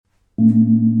Hello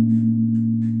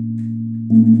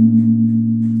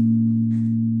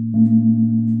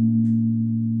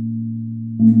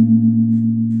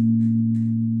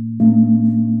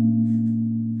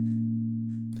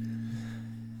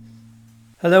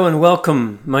and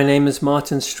welcome. My name is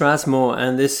Martin Strasmore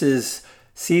and this is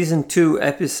Season 2,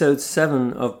 Episode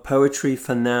 7 of Poetry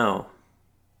for Now.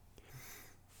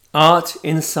 Art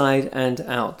Inside and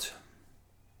Out.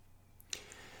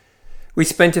 We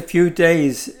spent a few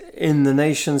days in the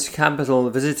nation's capital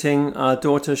visiting our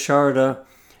daughter Sharada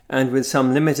and with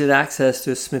some limited access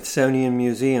to Smithsonian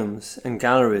museums and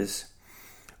galleries.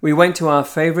 We went to our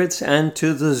favourites and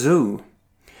to the zoo.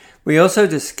 We also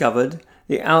discovered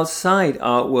the outside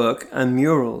artwork and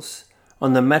murals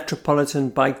on the Metropolitan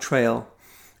Bike Trail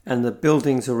and the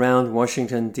buildings around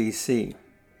Washington, D.C.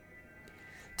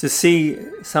 To see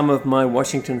some of my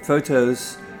Washington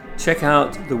photos, check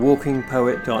out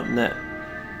thewalkingpoet.net.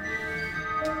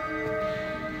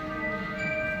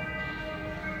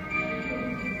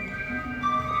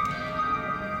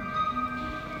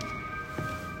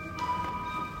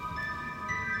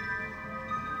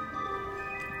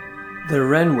 The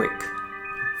Renwick,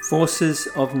 Forces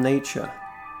of Nature.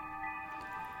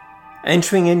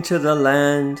 Entering into the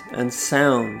land and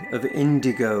sound of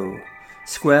indigo,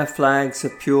 square flags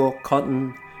of pure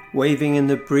cotton waving in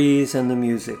the breeze and the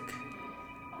music.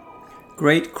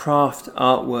 Great craft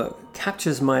artwork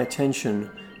captures my attention,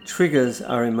 triggers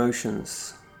our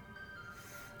emotions.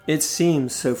 It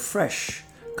seems so fresh,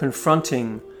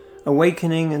 confronting,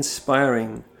 awakening,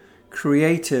 inspiring,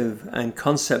 creative and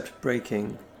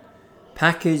concept-breaking,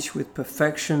 packaged with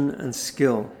perfection and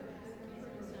skill.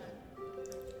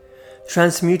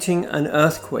 Transmuting an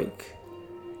earthquake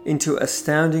into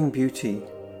astounding beauty,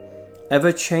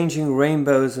 ever-changing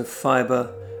rainbows of fibre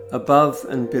above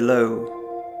and below.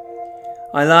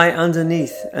 I lie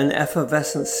underneath an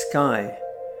effervescent sky,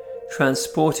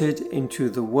 transported into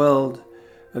the world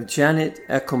of Janet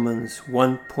Eckelman's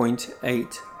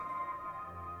 1.8.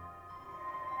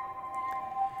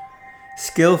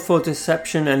 Skillful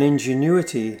deception and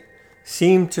ingenuity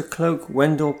seem to cloak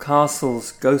Wendell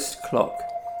Castle's ghost clock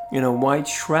in a white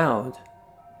shroud.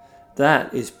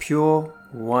 That is pure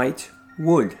white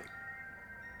wood.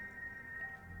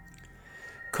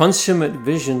 Consummate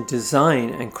vision, design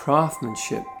and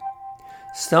craftsmanship,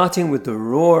 starting with the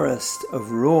rawest of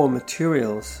raw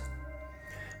materials,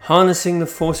 harnessing the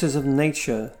forces of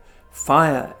nature,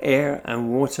 fire, air and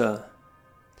water.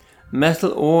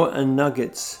 Metal ore and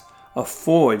nuggets are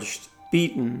forged,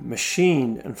 beaten,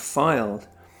 machined and filed,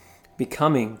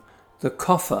 becoming the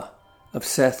coffer of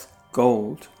Seth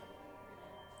Gold.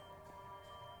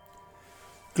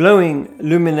 Glowing,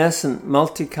 luminescent,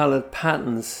 multicolored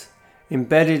patterns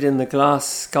embedded in the glass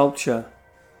sculpture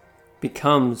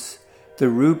becomes the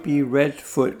ruby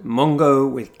red-foot Mongo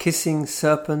with kissing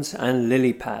serpents and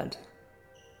lily pad.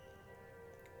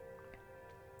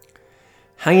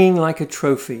 Hanging like a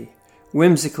trophy,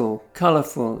 whimsical,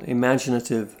 colorful,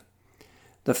 imaginative,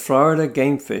 the Florida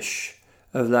gamefish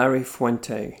of Larry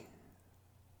Fuente.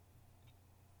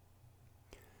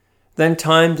 Then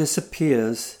time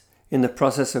disappears in the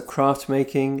process of craft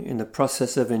making, in the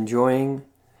process of enjoying,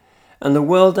 and the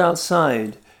world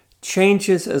outside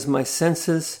changes as my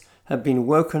senses have been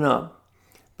woken up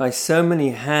by so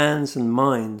many hands and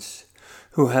minds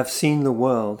who have seen the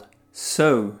world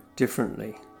so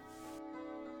differently.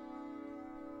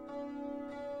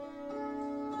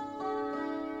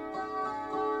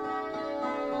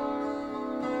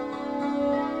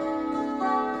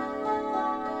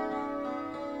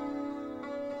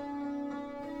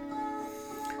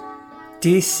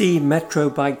 DC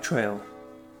Metro Bike Trail.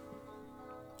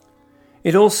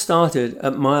 It all started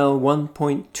at mile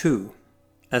 1.2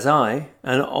 as I,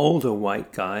 an older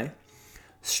white guy,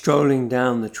 strolling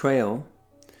down the trail,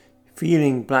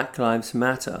 feeling Black Lives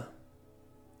Matter,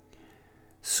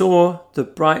 saw the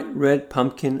bright red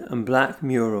pumpkin and black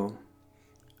mural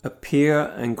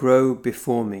appear and grow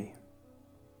before me.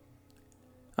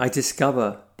 I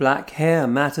discover black hair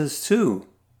matters too,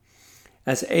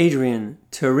 as Adrian,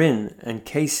 Turin and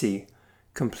Casey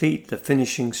complete the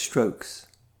finishing strokes.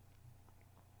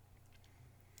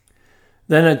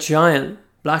 Then a giant,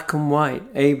 black and white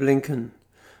Abe Lincoln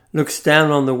looks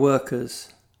down on the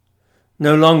workers,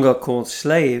 no longer called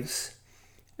slaves,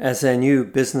 as their new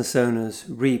business owners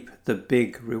reap the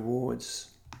big rewards.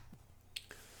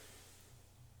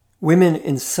 Women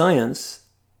in Science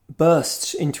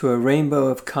bursts into a rainbow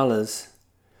of colours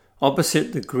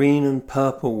opposite the green and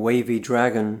purple wavy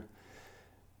dragon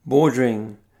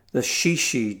bordering the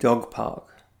Shishi dog park.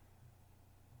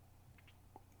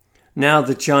 Now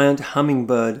the giant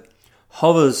hummingbird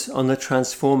hovers on the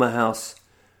transformer house,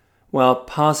 while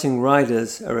passing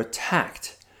riders are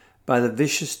attacked by the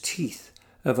vicious teeth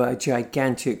of a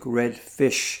gigantic red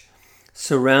fish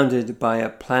surrounded by a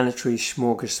planetary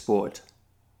smorgasbord.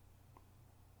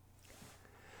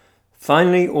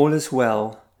 Finally, all is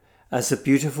well as a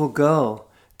beautiful girl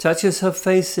touches her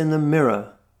face in the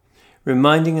mirror,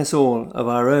 reminding us all of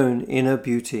our own inner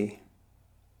beauty.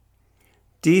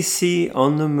 DC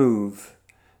on the move,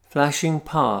 flashing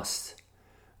past,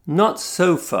 not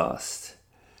so fast,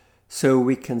 so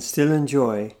we can still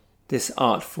enjoy this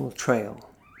artful trail.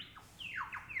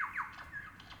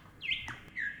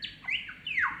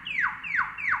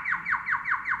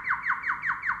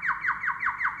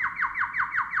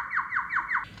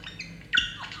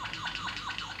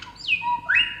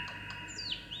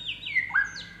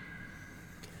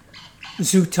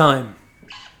 Zoo time.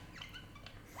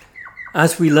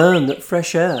 As we learn that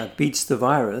fresh air beats the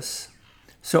virus,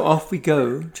 so off we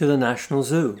go to the National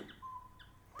Zoo.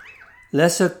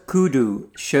 Lesser kudu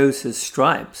shows his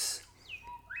stripes.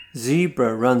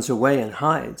 Zebra runs away and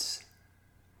hides.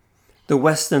 The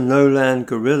western lowland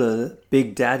gorilla,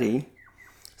 Big Daddy,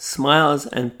 smiles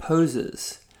and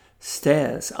poses,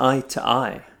 stares eye to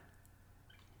eye.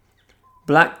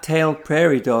 Black-tailed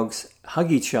prairie dogs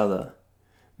hug each other,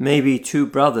 maybe two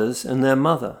brothers and their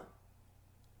mother.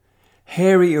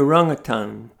 Hairy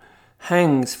orangutan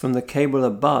hangs from the cable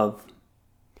above,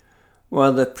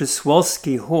 while the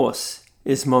Przewalski horse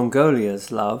is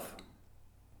Mongolia's love.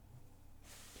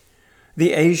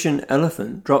 The Asian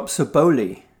elephant drops a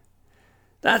boli.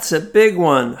 That's a big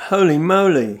one, holy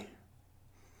moly!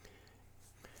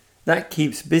 That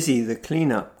keeps busy the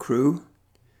cleanup crew.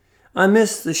 I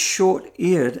miss the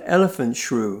short-eared elephant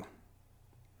shrew.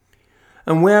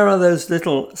 And where are those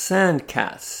little sand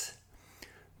cats,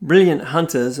 brilliant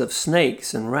hunters of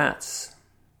snakes and rats?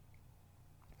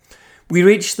 We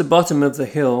reach the bottom of the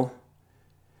hill,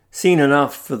 seen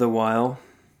enough for the while.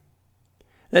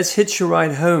 Let's hitch a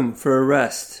ride home for a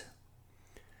rest.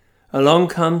 Along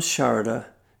comes Sharada,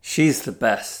 she's the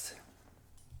best.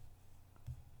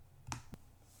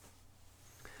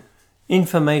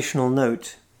 Informational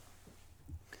note.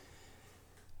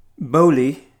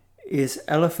 Boli is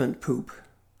elephant poop,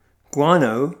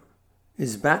 guano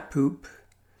is bat poop,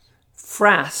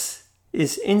 frass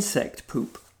is insect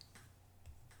poop.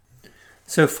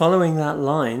 So following that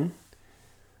line,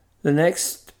 the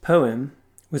next poem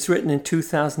was written in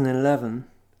 2011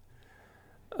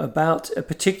 about a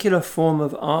particular form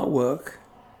of artwork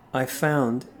I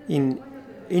found in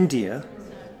India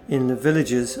in the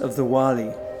villages of the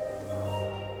Wali.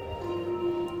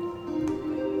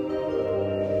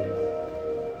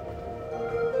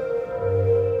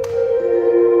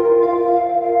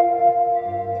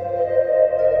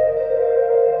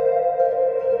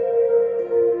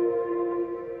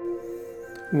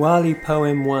 Wali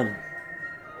Poem 1.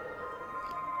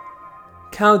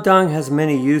 Cow dung has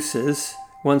many uses,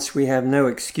 once we have no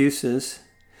excuses.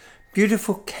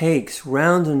 Beautiful cakes,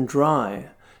 round and dry,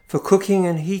 for cooking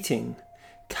and heating,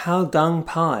 cow dung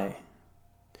pie.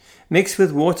 Mix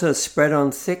with water, spread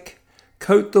on thick,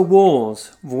 coat the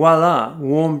walls, voila,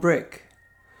 warm brick.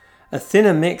 A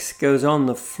thinner mix goes on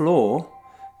the floor,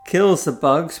 kills the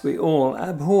bugs we all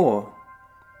abhor.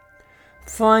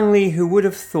 Finally, who would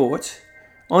have thought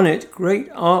on it great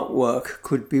artwork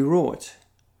could be wrought?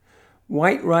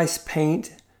 White rice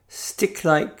paint,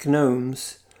 stick-like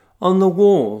gnomes, on the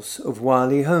walls of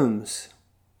Wali homes.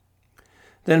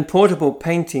 Then portable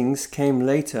paintings came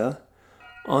later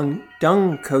on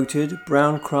dung-coated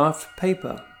brown craft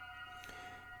paper.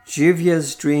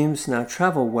 Jivya's dreams now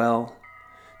travel well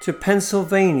to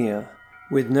Pennsylvania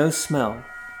with no smell.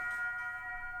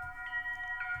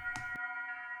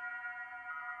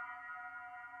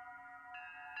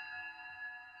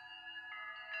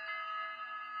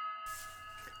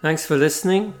 Thanks for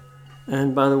listening.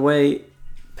 And by the way,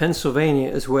 Pennsylvania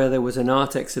is where there was an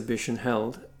art exhibition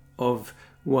held of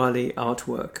Wali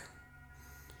artwork.